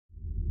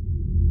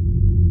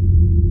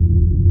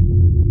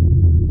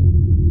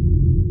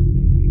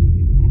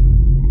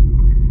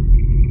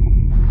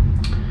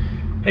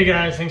Hey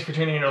guys, thanks for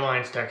tuning in to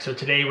Alliance Tech. So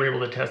today we're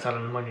able to test out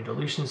an ammonia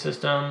dilution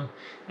system,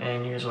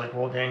 and you guys are like,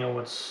 well Daniel,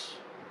 what's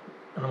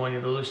an ammonia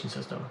dilution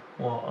system?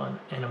 Well,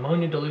 an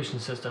ammonia dilution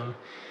system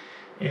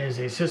is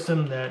a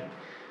system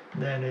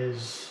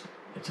it's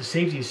a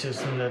safety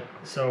system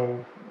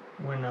so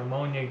when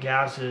ammonia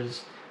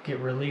gases get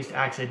released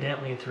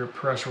accidentally through a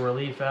pressure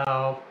relief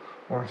valve,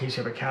 or in case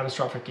you have a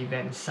catastrophic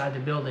event inside the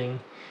building,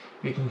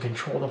 you can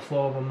control the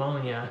flow of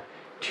ammonia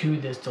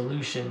to this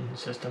dilution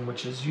system,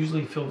 which is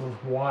usually filled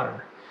with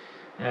water.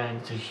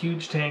 And it's a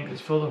huge tank that's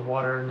filled with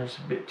water, and there's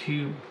a bit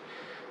tube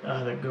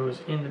that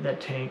goes into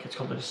that tank. It's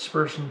called a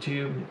dispersion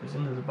tube. It goes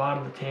into the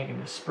bottom of the tank and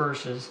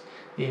disperses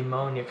the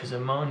ammonia, because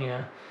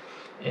ammonia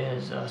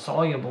is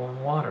soluble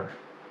in water.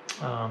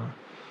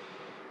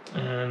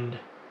 And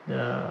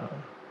the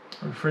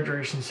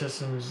refrigeration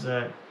systems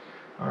that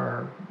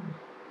are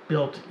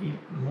built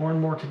more and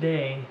more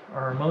today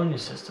are ammonia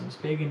systems.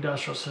 Big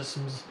industrial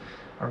systems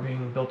are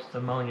being built with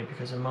ammonia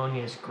because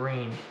ammonia is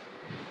green.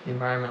 The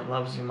environment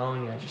loves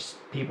ammonia, just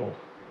people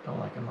don't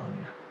like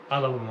ammonia. I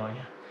love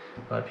ammonia,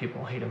 but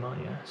people hate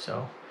ammonia.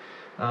 So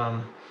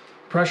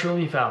pressure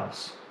relief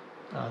valves,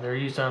 they're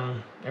used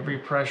on every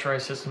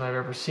pressurized system I've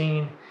ever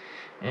seen,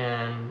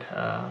 and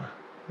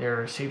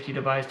they're a safety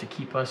device to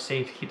keep us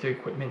safe, to keep the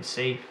equipment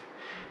safe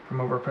from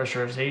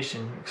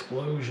overpressurization,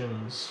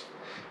 explosions.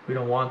 We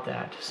don't want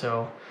that.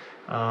 So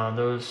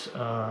those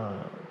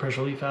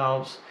pressure relief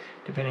valves,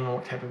 depending on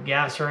what type of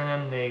gas are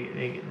in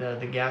them,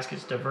 the gas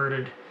gets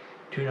diverted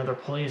to another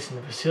place in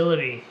the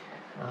facility.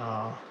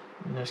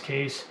 In this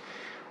case,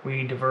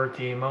 we divert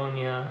the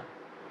ammonia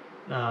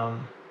to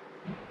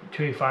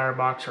a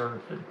firebox, or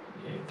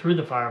through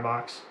the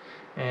firebox,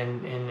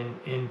 and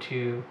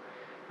into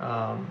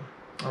a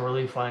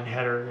relief line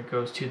header that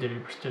goes to the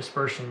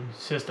dispersion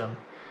system.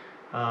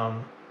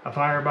 A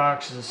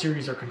firebox is a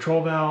series of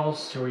control valves,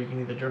 so you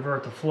can either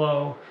divert the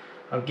flow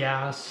of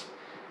gas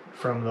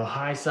from the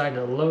high side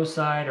to the low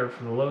side, or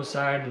from the low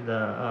side to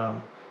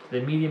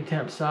the medium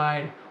temp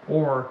side,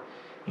 or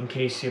in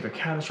case you have a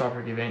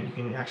catastrophic event, you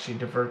can actually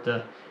divert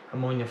the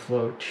ammonia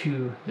flow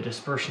to the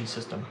dispersion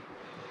system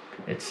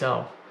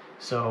itself.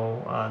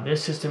 So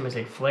this system is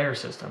a flare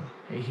system.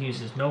 It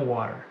uses no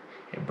water.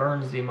 It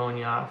burns the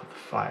ammonia off with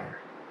fire.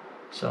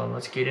 So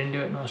let's get into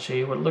it and I'll show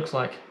you what it looks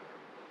like.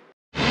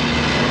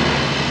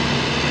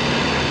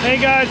 Hey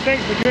guys,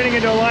 thanks for tuning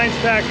into Alliance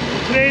Tech.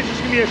 Today's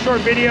just going to be a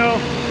short video.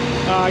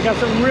 I got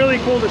something really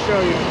cool to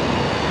show you.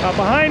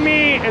 Behind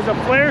me is a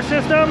flare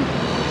system.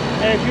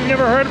 And if you've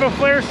never heard of a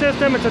flare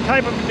system, it's a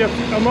type of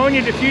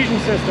ammonia diffusion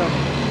system.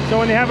 So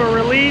when they have a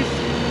release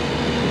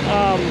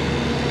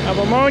of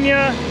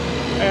ammonia,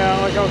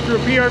 like through a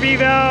PRV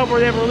valve, or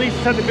they have a release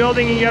inside the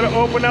building, you got to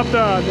open up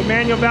the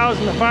manual valves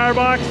in the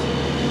firebox,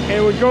 and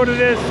it would go to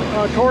this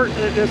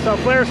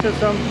flare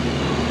system.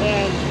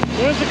 And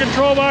there's the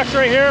control box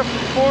right here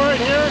for it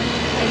here,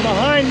 and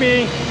behind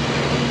me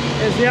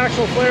is the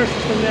actual flare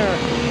system there.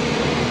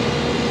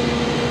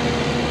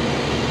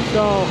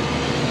 So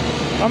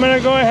I'm going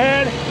to go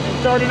ahead and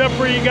start it up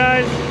for you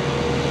guys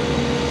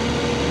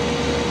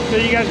so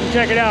you guys can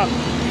check it out.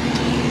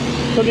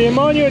 So the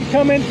ammonia would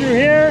come in through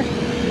here,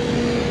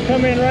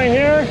 come in right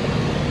here,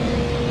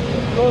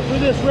 go through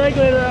this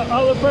regulator,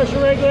 outlet pressure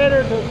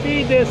regulator, to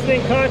feed this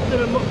thing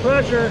constant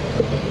pressure,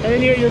 and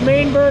then you got your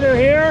main burner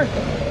here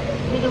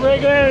through the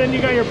regulator, and then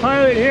you got your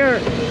pilot here,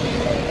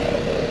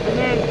 and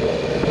then you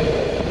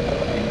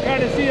can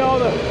kind of see all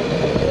the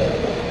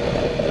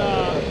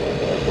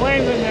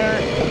flames in there.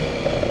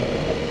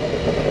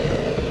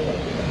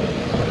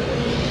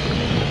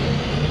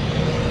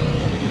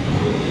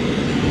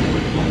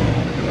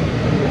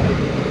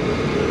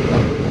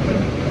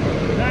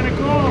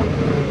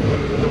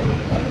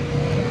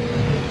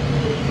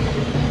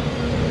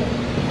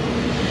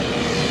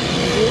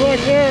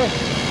 There, you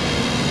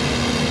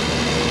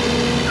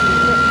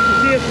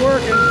see it's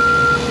working.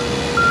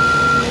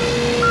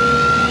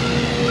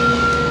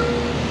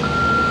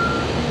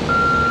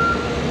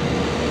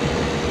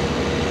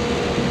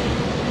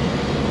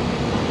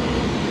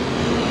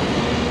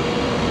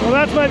 Well,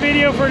 that's my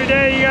video for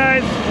today, you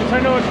guys. I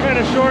know it's kind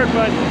of short,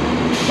 but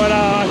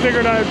I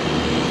figured I'd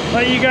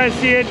let you guys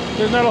see it.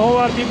 There's not a whole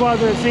lot of people out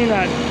there that have seen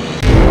that.